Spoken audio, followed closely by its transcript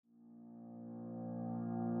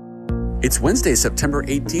It's Wednesday, September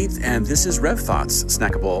 18th, and this is Rev Thoughts,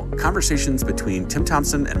 snackable conversations between Tim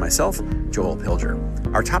Thompson and myself, Joel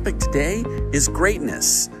Pilger. Our topic today is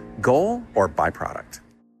greatness, goal or byproduct.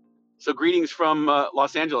 So greetings from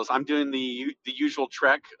Los Angeles. I'm doing the usual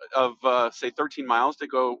trek of, say, 13 miles to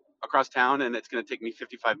go across town, and it's going to take me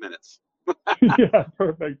 55 minutes. Yeah,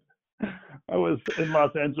 perfect. I was in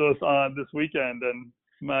Los Angeles this weekend, and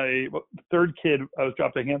my third kid, I was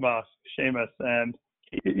dropping him off, Seamus, and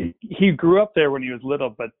he grew up there when he was little,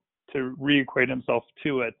 but to reacquaint himself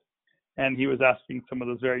to it, and he was asking some of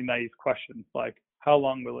those very naive questions, like, how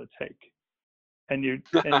long will it take? And you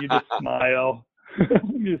just smile.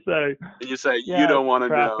 You say, you don't want to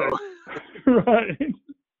know. Right.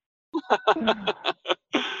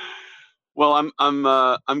 Well,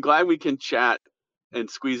 I'm glad we can chat and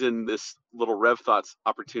squeeze in this little Rev Thoughts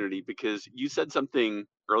opportunity, because you said something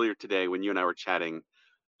earlier today when you and I were chatting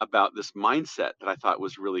about this mindset that I thought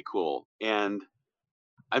was really cool. And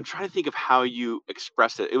I'm trying to think of how you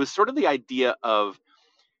expressed it. It was sort of the idea of,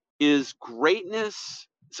 is greatness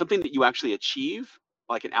something that you actually achieve,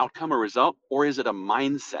 like an outcome or result, or is it a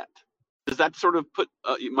mindset? Does that sort of put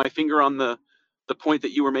my finger on the point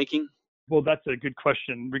that you were making? Well, that's a good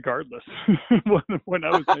question, regardless. when I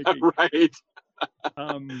was making right.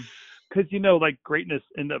 Because like greatness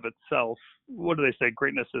in of itself, what do they say?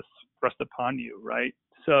 Greatness is thrust upon you, right?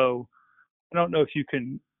 So I don't know if you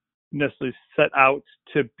can necessarily set out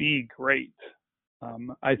to be great.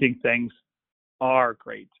 I think things are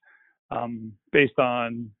great based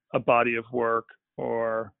on a body of work,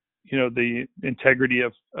 or the integrity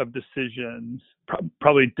of decisions,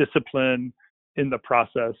 probably discipline in the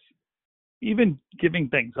process, even giving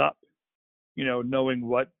things up, knowing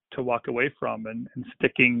what to walk away from and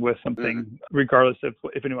sticking with something regardless of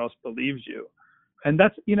if anyone else believes you. And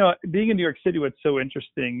that's, being in New York City, what's so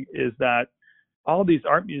interesting is that all these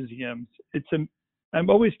art museums, I'm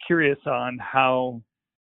always curious on how,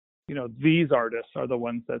 these artists are the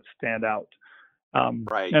ones that stand out.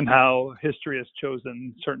 Right. And how history has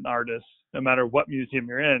chosen certain artists, no matter what museum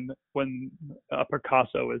you're in. When a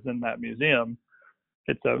Picasso is in that museum,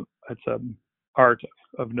 it's a art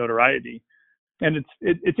of notoriety. And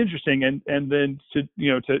it's interesting, and then to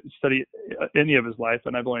study any of his life,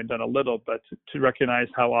 and I've only done a little, but to recognize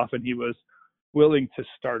how often he was willing to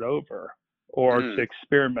start over or to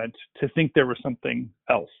experiment, to think there was something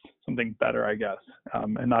else, something better, I guess,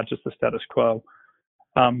 and not just the status quo.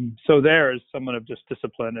 So there is someone of just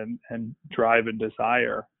discipline and drive and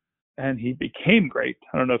desire, and he became great.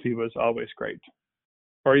 I don't know if he was always great,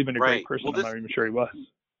 or even a great person. Well, I'm not even sure he was.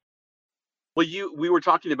 Well, we were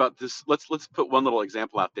talking about this. Let's put one little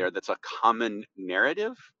example out there that's a common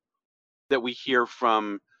narrative that we hear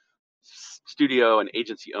from studio and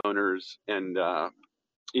agency owners, and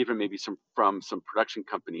even maybe from some production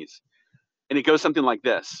companies. And it goes something like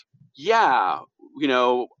this: yeah,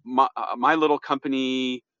 my little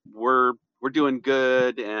company, we're doing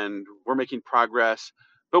good and we're making progress,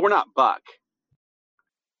 but we're not Buck.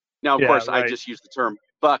 Now, of course, right. I just use the term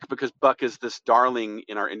Buck because Buck is this darling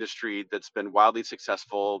in our industry that's been wildly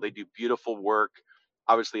successful. They do beautiful work,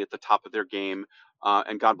 obviously at the top of their game,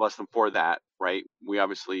 and God bless them for that, right? We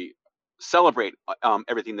obviously celebrate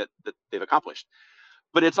everything that they've accomplished.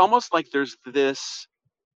 But it's almost like there's this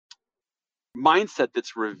mindset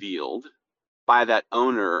that's revealed by that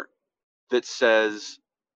owner that says,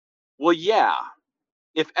 well, yeah,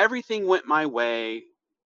 if everything went my way,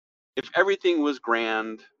 if everything was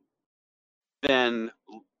grand, then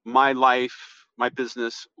my life, my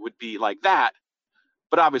business would be like that.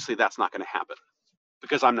 But obviously that's not going to happen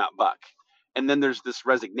because I'm not Buck. And then there's this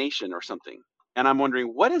resignation or something. And I'm wondering,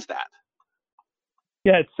 what is that?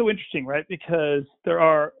 Yeah, it's so interesting, right? Because there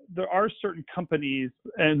are certain companies,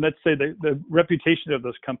 and let's say the reputation of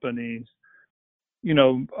those companies,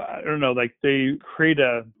 I don't know, like they create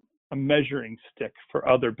a measuring stick for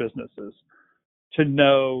other businesses to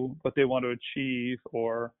know what they want to achieve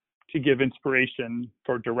or to give inspiration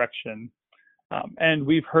for direction. And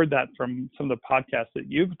we've heard that from some of the podcasts that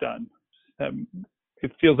you've done.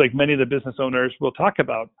 It feels like many of the business owners will talk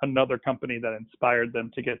about another company that inspired them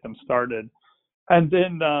to get them started. And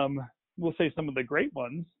then we'll say some of the great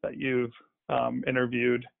ones that you've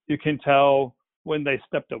interviewed, you can tell when they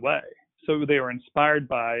stepped away. So they were inspired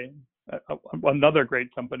by another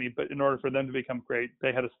great company, but in order for them to become great,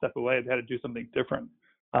 they had to step away. They had to do something different.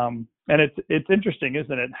 And it's interesting,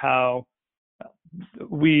 isn't it, how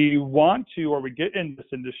we want to, or we get in this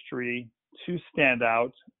industry to stand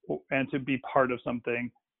out and to be part of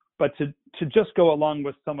something, but to just go along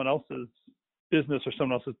with someone else's business or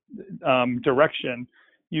someone else's direction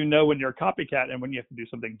you know when you're a copycat and when you have to do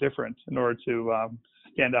something different in order to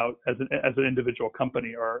stand out as an individual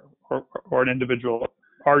company or an individual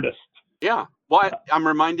artist. Yeah. Well, I'm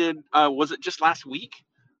reminded, was it just last week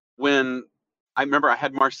when I remember I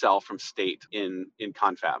had Marcel from State in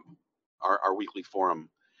Confab, our weekly forum,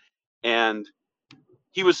 and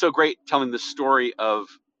he was so great telling the story of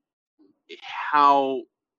how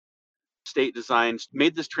State Designs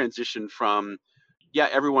made this transition from, yeah,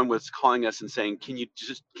 everyone was calling us and saying, can you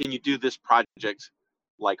do this project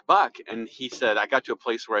like Buck? And he said, I got to a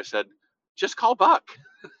place where I said, just call Buck.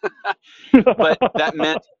 But that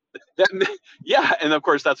meant, yeah. And of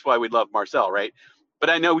course, that's why we love Marcel, right? But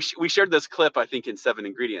I know we shared this clip, I think, in 7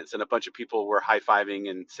 Ingredients, and a bunch of people were high-fiving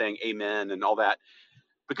and saying amen and all that,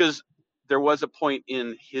 because there was a point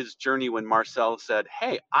in his journey when Marcel said,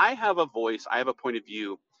 hey, I have a voice, I have a point of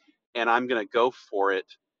view, and I'm going to go for it,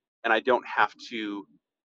 and I don't have to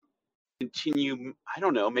continue, I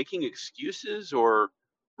don't know, making excuses or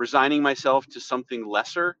resigning myself to something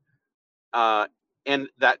lesser. And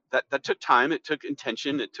that took time, it took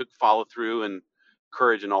intention, it took follow through and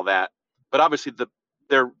courage and all that. But obviously,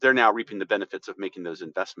 they're now reaping the benefits of making those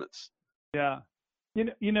investments. Yeah,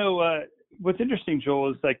 what's interesting,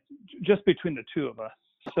 Joel, is like just between the two of us.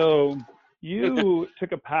 So you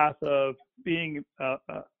took a path of being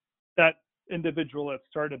that individual that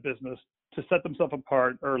started a business to set themselves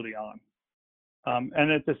apart early on.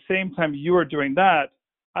 And at the same time you were doing that,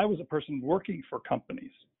 I was a person working for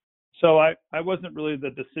companies. So I wasn't really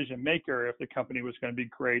the decision maker if the company was going to be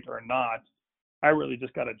great or not. I really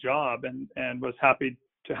just got a job and was happy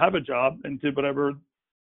to have a job and did whatever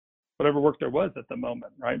work there was at the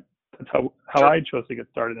moment, right? That's how Sure. I chose to get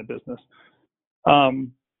started in business.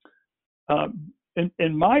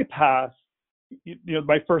 In my past,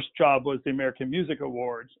 my first job was the American Music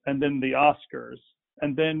Awards, and then the Oscars,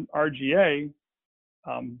 and then RGA,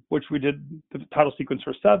 which we did the title sequence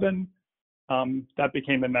for 7. That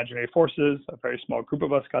became Imaginary Forces. A very small group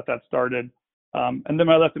of us got that started. And then when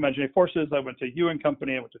I left Imaginary Forces, I went to Ewan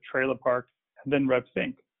Company, I went to Trailer Park, and then Rev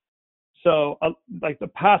Think. So like the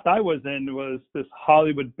path I was in was this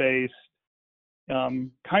Hollywood-based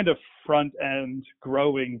kind of front-end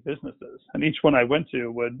growing businesses. And each one I went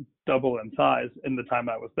to would double in size in the time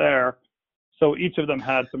I was there. So each of them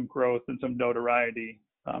had some growth and some notoriety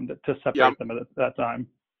to separate them at that time.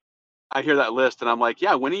 I hear that list and I'm like,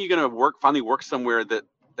 yeah, when are you going to finally work somewhere that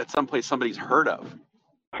someplace somebody's heard of?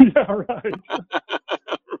 Yeah, right.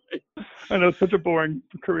 Right. I know, it's such a boring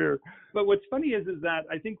career. But what's funny is that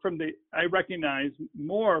I think I recognize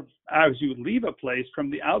more as you leave a place from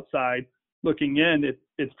the outside looking in,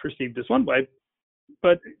 it's perceived as one way.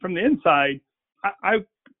 But from the inside, I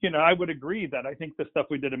would agree that I think the stuff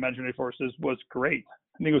we did at Imaginary Forces was great.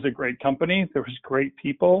 I think it was a great company. There was great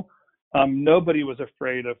people. Nobody was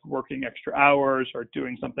afraid of working extra hours or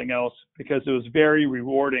doing something else because it was very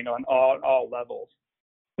rewarding on all levels.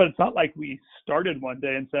 But it's not like we started one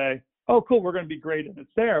day and say, oh, cool, we're going to be great and it's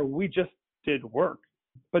there. We just did work.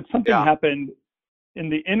 But something happened in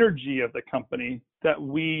the energy of the company that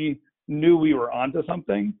we knew we were onto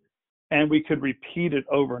something and we could repeat it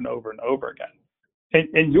over and over and over again.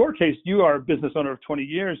 In your case, you are a business owner of 20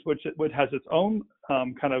 years, which has its own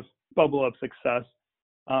kind of bubble of success,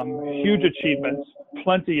 huge achievements,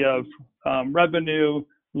 plenty of revenue,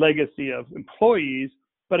 legacy of employees,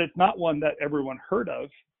 but it's not one that everyone heard of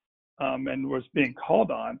and was being called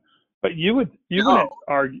on. But you would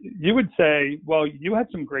say, well, you had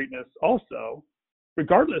some greatness also,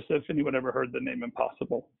 regardless if anyone ever heard the name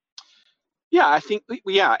Impossible. Yeah, I think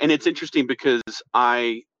and it's interesting because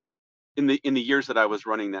in the years that I was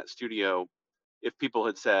running that studio, if people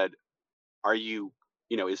had said, "Are you,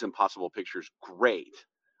 is Impossible Pictures great?"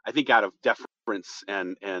 I think out of deference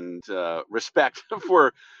and respect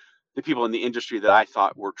for the people in the industry that I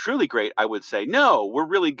thought were truly great, I would say, "No, we're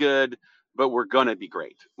really good, but we're gonna be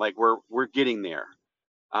great. Like we're getting there."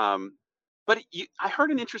 But I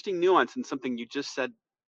heard an interesting nuance in something you just said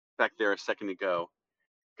back there a second ago,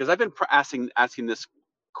 because I've been asking this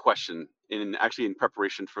question in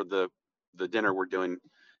preparation for the dinner we're doing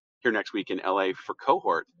here next week in LA for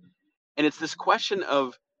Cohort, and it's this question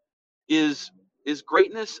of is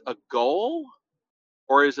greatness a goal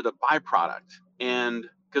or is it a byproduct? And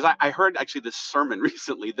because I heard actually this sermon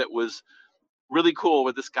recently that was really cool,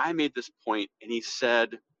 where this guy made this point and he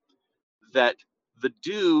said that the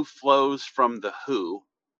do flows from the who.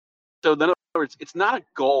 So in other words, it's not a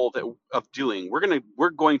goal of doing. We're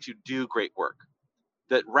going to do great work.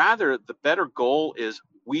 That rather the better goal is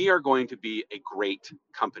we are going to be a great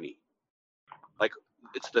company. Like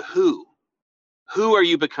it's the who. Who are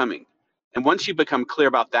you becoming? And once you become clear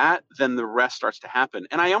about that, then the rest starts to happen.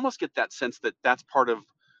 And I almost get that sense that that's part of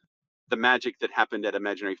the magic that happened at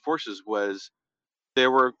Imaginary Forces was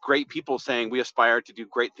there were great people saying we aspire to do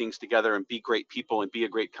great things together and be great people and be a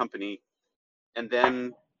great company. And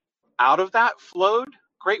then out of that flowed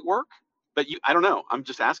great work. But I don't know. I'm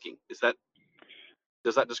just asking. Does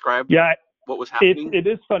that describe Yeah, what was happening? it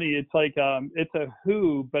is funny. It's like it's a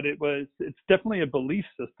who, but it's definitely a belief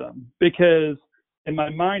system, because in my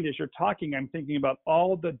mind as you're talking, I'm thinking about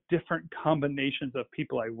all the different combinations of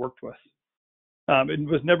people I worked with. It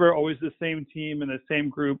was never always the same team and the same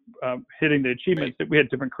group hitting the achievements. Right. We had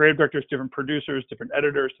different creative directors, different producers, different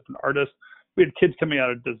editors, different artists. We had kids coming out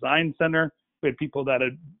of design center. We had people that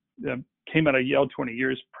had came out of Yale 20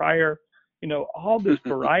 years prior. All this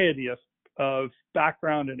variety of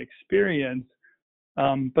background and experience.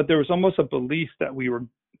 But there was almost a belief that we were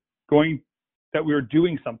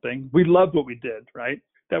doing something. We loved what we did, right?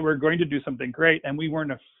 That we we're going to do something great, and we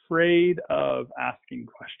weren't afraid of asking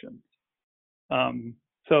questions.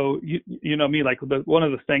 So you know me, like one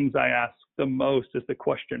of the things I ask the most is the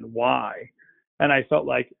question why, and I felt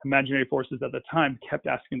like Imaginary Forces at the time kept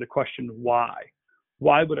asking the question why.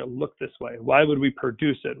 Why would it look this way? Why would we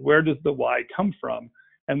produce it? Where does the why come from?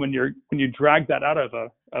 And when you drag that out of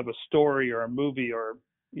a story or a movie or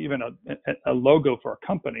even a logo for a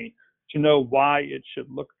company, to know why it should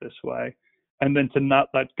look this way, and then to not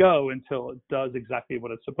let go until it does exactly what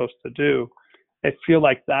it's supposed to do. I feel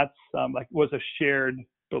like that's was a shared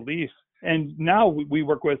belief. And now we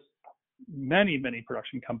work with many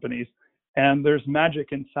production companies, and there's magic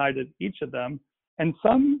inside of each of them. And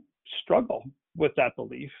some struggle with that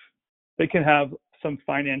belief. They can have some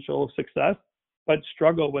financial success, but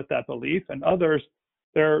struggle with that belief. And others,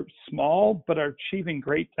 they're small, but are achieving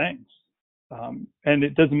great things. And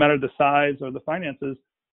it doesn't matter the size or the finances,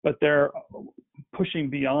 but they're pushing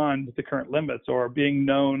beyond the current limits or being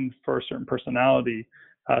known for a certain personality,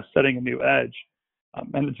 setting a new edge.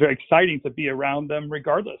 And it's very exciting to be around them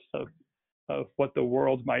regardless of what the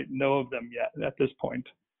world might know of them yet at this point.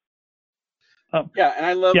 Yeah, and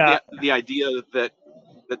I love Yeah, the idea that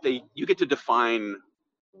you get to define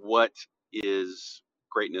what is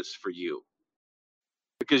greatness for you.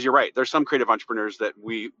 Because you're right, there's some creative entrepreneurs that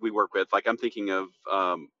we work with. Like I'm thinking of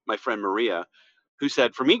my friend Maria, who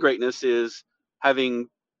said, for me, greatness is having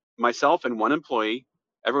myself and one employee,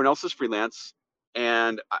 everyone else is freelance,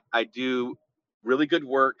 and I do really good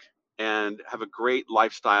work and have a great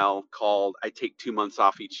lifestyle called I take 2 months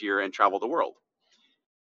off each year and travel the world.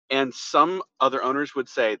 And some other owners would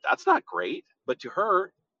say, that's not great, but to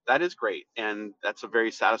her, that is great. And that's a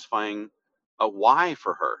very satisfying why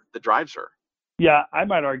for her that drives her. yeah, I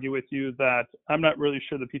might argue with you that I'm not really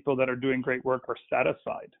sure the people that are doing great work are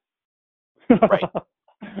satisfied. Right.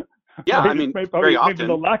 Yeah, Right? I mean, Maybe very the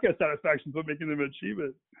often. lack of satisfaction is what making them achieve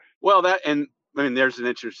it. Well, there's an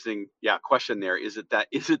interesting question there. Is it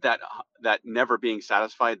that never being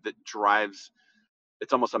satisfied that drives?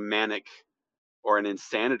 It's almost a manic or an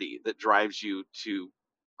insanity that drives you to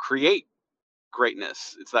create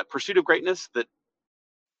greatness. It's that pursuit of greatness that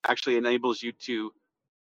actually enables you to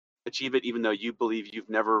achieve it, even though you believe you've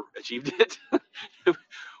never achieved it,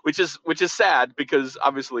 which is sad because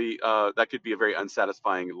obviously that could be a very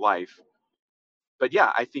unsatisfying life. But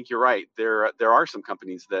yeah, I think you're right. There are some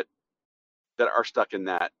companies that are stuck in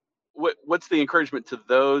that. What's the encouragement to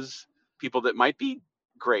those people that might be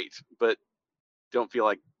great but don't feel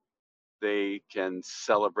like they can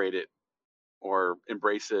celebrate it or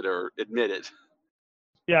embrace it or admit it?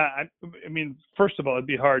 Yeah, I mean, first of all, it'd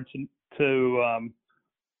be hard to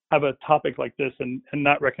have a topic like this and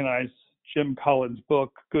not recognize Jim Collins'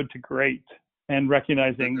 book, Good to Great, and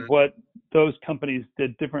recognizing Mm-hmm. what those companies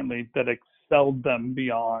did differently that excelled them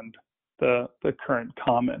beyond the current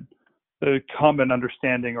the common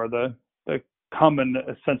understanding or the common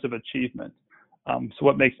sense of achievement. So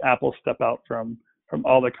what makes Apple step out from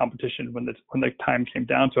all the competition when the time came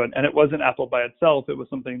down to it? And it wasn't Apple by itself; it was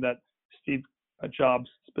something that Steve Jobs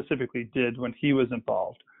specifically did when he was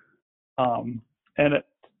involved. And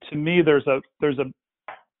to me, there's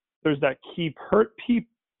that key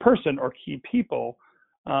person or key people,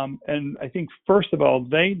 and I think first of all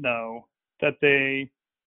they know that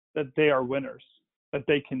they are winners, that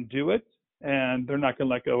they can do it, and they're not going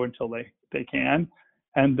to let go until they can.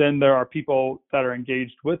 And then there are people that are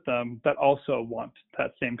engaged with them that also want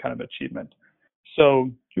that same kind of achievement. So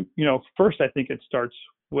first I think it starts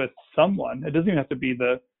with someone. It doesn't even have to be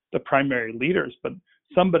the primary leaders, but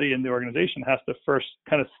somebody in the organization has to first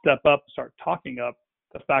kind of step up, start talking up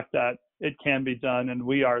the fact that it can be done and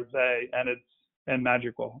we are they, and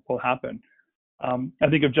magic will happen. I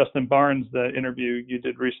think of Justin Barnes, the interview you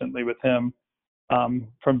did recently with him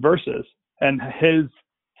from Versus, and his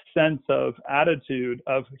sense of attitude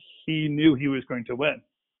of he knew he was going to win.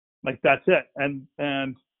 Like, that's it.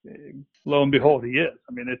 And lo and behold, he is.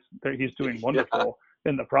 I mean, he's doing wonderful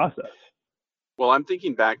in the process. Well, I'm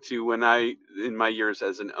thinking back to when in my years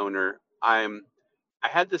as an owner, I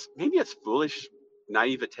had this, maybe it's foolish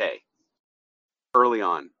naivete early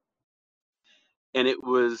on. And it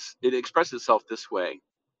expressed itself this way,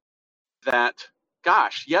 that,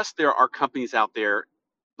 gosh, yes, there are companies out there.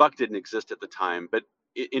 Buck didn't exist at the time, but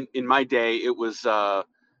in my day, it was,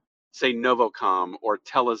 say, Novocom or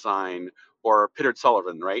Telezyne or Pittard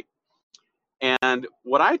Sullivan, right? And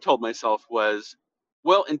what I told myself was,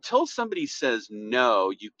 well, until somebody says,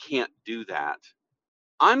 no, you can't do that,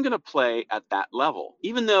 I'm going to play at that level,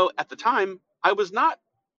 even though at the time I was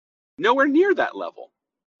nowhere near that level.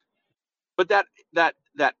 But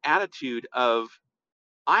that attitude of,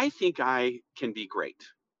 I think I can be great,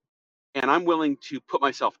 and I'm willing to put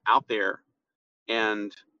myself out there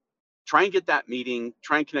and try and get that meeting,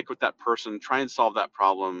 try and connect with that person, try and solve that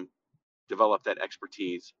problem, develop that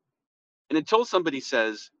expertise. And until somebody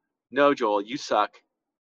says, no, Joel, you suck,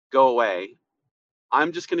 go away,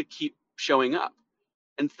 I'm just going to keep showing up.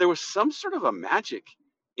 And there was some sort of a magic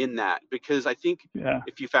in that, because I think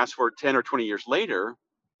if you fast forward 10 or 20 years later,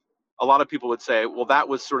 a lot of people would say, well, that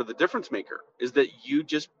was sort of the difference maker, is that you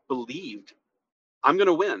just believed, I'm going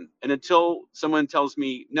to win. And until someone tells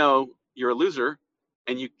me, no, you're a loser,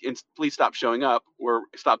 and please stop showing up or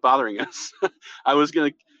stop bothering us, I was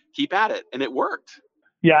going to keep at it. And it worked.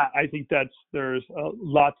 Yeah, I think there's a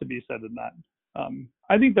lot to be said in that.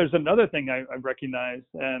 I think there's another thing I recognize,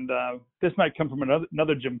 and this might come from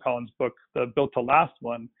another Jim Collins book, the Built to Last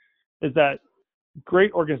one, is that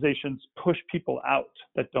great organizations push people out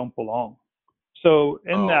that don't belong. So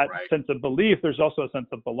in sense of belief, there's also a sense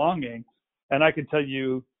of belonging. And I can tell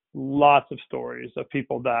you lots of stories of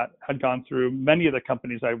people that had gone through many of the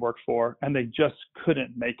companies I worked for, and they just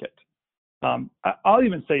couldn't make it. I'll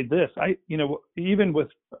even say this, even with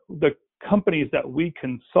the companies that we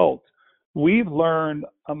consult, we've learned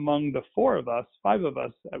among the five of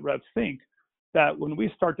us at RevThink, that when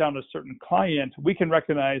we start down a certain client, we can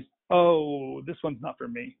recognize, oh, this one's not for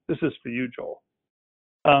me. This is for you, Joel.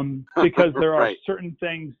 Because there are certain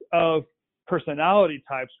things of personality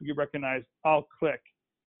types we recognize. I'll click,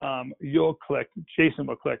 you'll click, Jason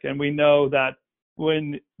will click. And we know that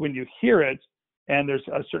when you hear it and there's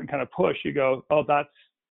a certain kind of push, you go, oh,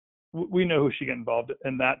 we know who should get involved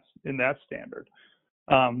in that standard.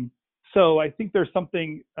 So I think there's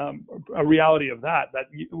something, a reality of that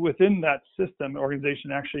within that system,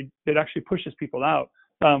 organization, it actually pushes people out.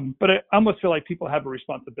 But I almost feel like people have a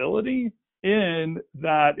responsibility in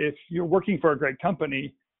that if you're working for a great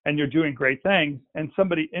company and you're doing great things and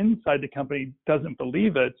somebody inside the company doesn't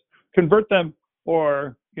believe it, convert them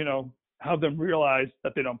or, have them realize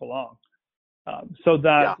that they don't belong. So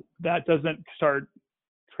that doesn't start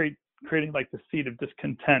creating like the seed of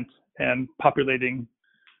discontent and populating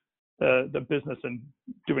the business and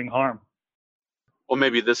doing harm. Well,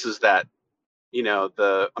 maybe this is that,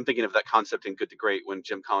 I'm thinking of that concept in Good to Great when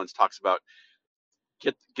Jim Collins talks about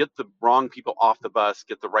get the wrong people off the bus,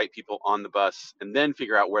 get the right people on the bus, and then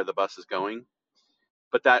figure out where the bus is going.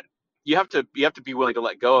 But that you have to be willing to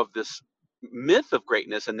let go of this myth of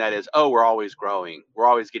greatness, and that is, oh, we're always growing, we're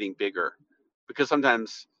always getting bigger. Because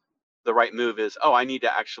sometimes the right move is, oh, I need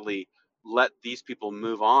to actually let these people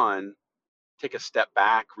move on, take a step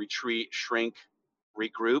back, retreat, shrink,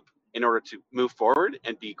 regroup in order to move forward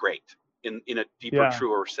and be great in a deeper,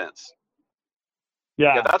 truer sense.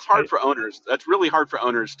 Yeah, that's hard for owners. That's really hard for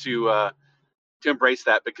owners to embrace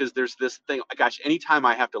that, because there's this thing, gosh, anytime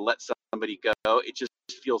I have to let somebody go, it just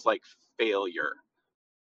feels like failure,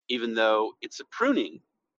 even though it's a pruning.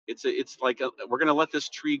 It's like we're going to let this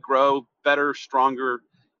tree grow better, stronger,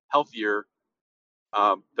 healthier,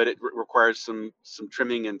 but it requires some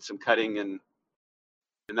trimming and some cutting, and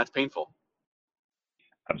that's painful.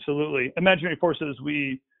 Absolutely. Imaginary Forces,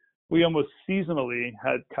 we almost seasonally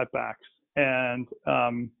had cutbacks, and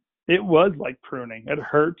it was like pruning. It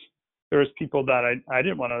hurt. There was people that I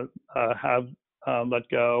didn't want to have let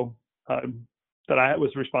go, that I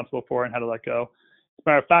was responsible for and had to let go. As a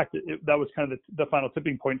matter of fact, that was kind of the final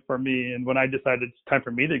tipping point for me. And when I decided it's time for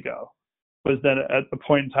me to go, was then at the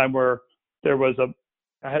point in time where I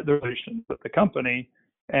had the relation with the company,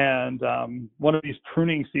 and one of these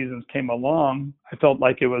pruning seasons came along. I felt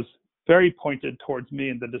like it was very pointed towards me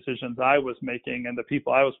and the decisions I was making and the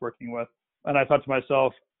people I was working with. And I thought to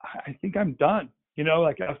myself, I think I'm done.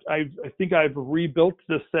 I think I've rebuilt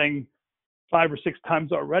this thing 5 or 6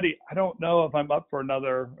 times already. I don't know if I'm up for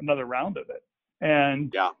another round of it.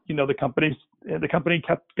 And the company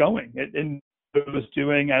kept going. It was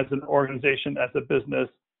doing as an organization, as a business.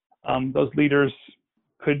 Those leaders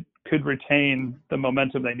could retain the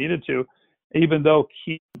momentum they needed to, even though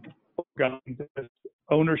key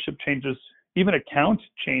ownership changes, even account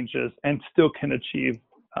changes, and still can achieve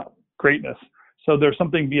greatness. So there's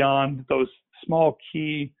something beyond those small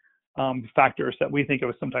key factors that we think of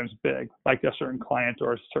as sometimes big, like a certain client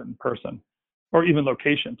or a certain person, or even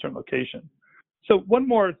certain location. So one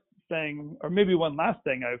more thing, or maybe one last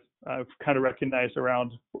thing I've kind of recognized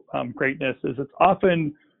around greatness is it's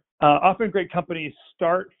often great companies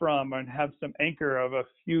start from and have some anchor of a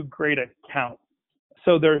few great accounts.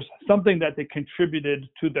 So there's something that they contributed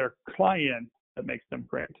to their client that makes them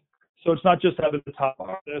great. So it's not just having the top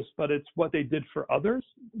artists, but it's what they did for others.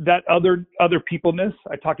 That other peopleness,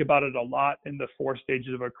 I talk about it a lot in the 4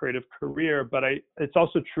 stages of a creative career, but it's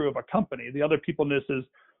also true of a company. The other peopleness is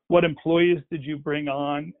what employees did you bring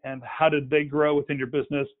on and how did they grow within your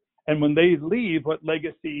business? And when they leave, what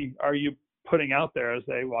legacy are you putting out there as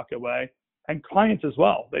they walk away? And clients as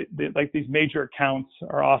well. They like these major accounts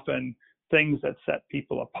are often things that set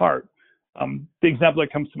people apart. The example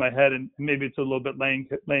that comes to my head, and maybe it's a little bit lame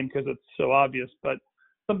because it's so obvious, but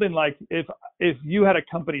something like if you had a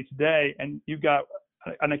company today and you got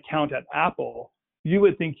an account at Apple, you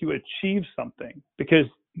would think you achieved something because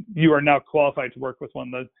you are now qualified to work with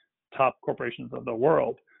one of the top corporations of the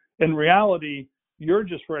world. In reality, you're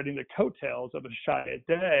just riding the coattails of a Chiat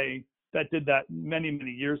Day that did that many,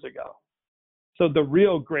 many years ago. So the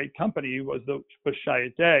real great company was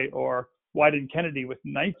Chiat Day or Wieden+Kennedy with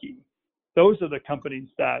Nike. Those are the companies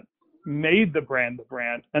that made the brand.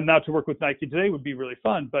 And now to work with Nike today would be really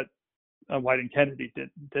fun, but Wieden+Kennedy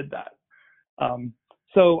did that.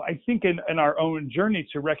 So I think in our own journey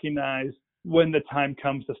to recognize when the time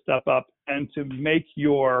comes to step up and to make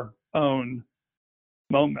your own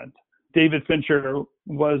moment. David Fincher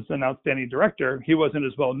was an outstanding director. He wasn't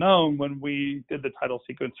as well known when we did the title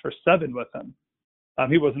sequence for Seven with him.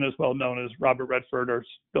 He wasn't as well known as Robert Redford or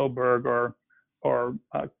Spielberg or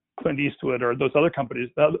Clint Eastwood or those other companies,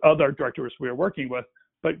 other directors we were working with.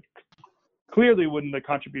 But clearly when the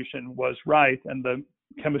contribution was right and the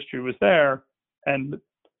chemistry was there and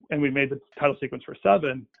we made the title sequence for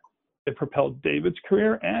Seven, it propelled David's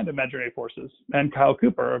career and Imaginary Forces and Kyle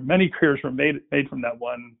Cooper. Many careers were made from that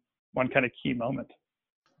one kind of key moment.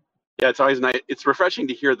 Yeah, it's always nice. It's refreshing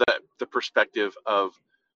to hear the perspective of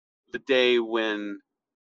the day when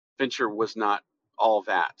Fincher was not all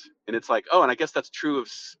that. And it's like, oh, and I guess that's true of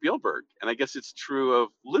Spielberg. And I guess it's true of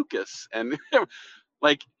Lucas. And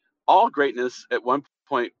like all greatness at one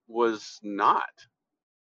point was not.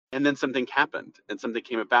 And then something happened and something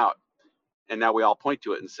came about. And now we all point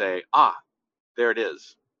to it and say, there it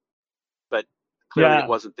is. But clearly it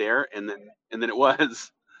wasn't there. And then it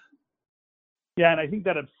was. Yeah, and I think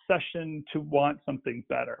that obsession to want something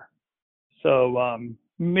better. So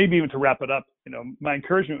maybe even to wrap it up, my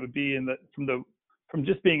encouragement would be from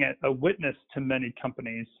just being a witness to many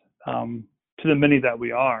companies, to the many that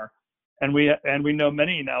we are, and we know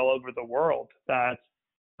many now all over the world that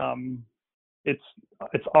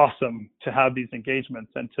it's awesome to have these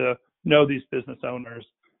engagements and to know these business owners.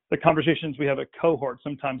 The conversations we have at Cohort,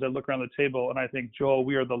 sometimes I look around the table and I think, Joel,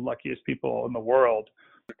 we are the luckiest people in the world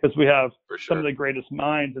because we have some of the greatest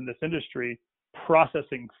minds in this industry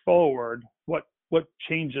processing forward what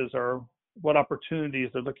changes or what opportunities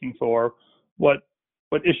they're looking for, what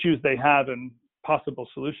issues they have and possible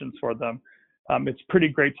solutions for them. It's pretty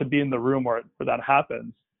great to be in the room where that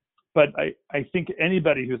happens. But I think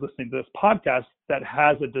anybody who's listening to this podcast that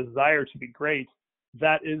has a desire to be great,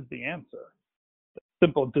 that is the answer.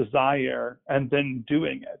 Simple desire and then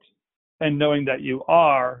doing it and knowing that you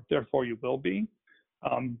are, therefore you will be.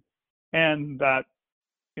 And that,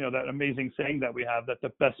 that amazing saying that we have, that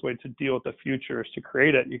the best way to deal with the future is to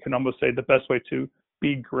create it. You can almost say the best way to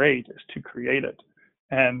be great is to create it.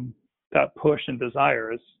 And that push and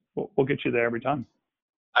desire will get you there every time.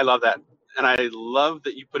 I love that. And I love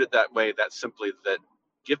that you put it that way, that simply, that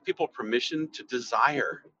give people permission to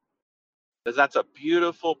desire. Because that's a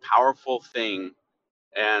beautiful, powerful thing.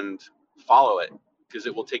 And follow it, because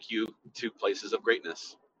it will take you to places of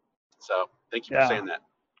greatness. So thank you for saying that.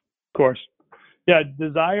 Of course. Yeah,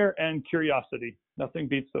 desire and curiosity. Nothing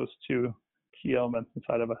beats those two key elements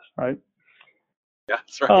inside of us, right? Yeah,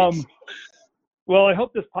 that's right. Well, I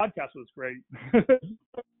hope this podcast was great.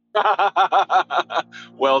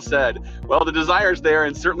 Well said. Well, the desire's there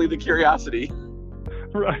and certainly the curiosity.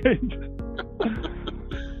 Right.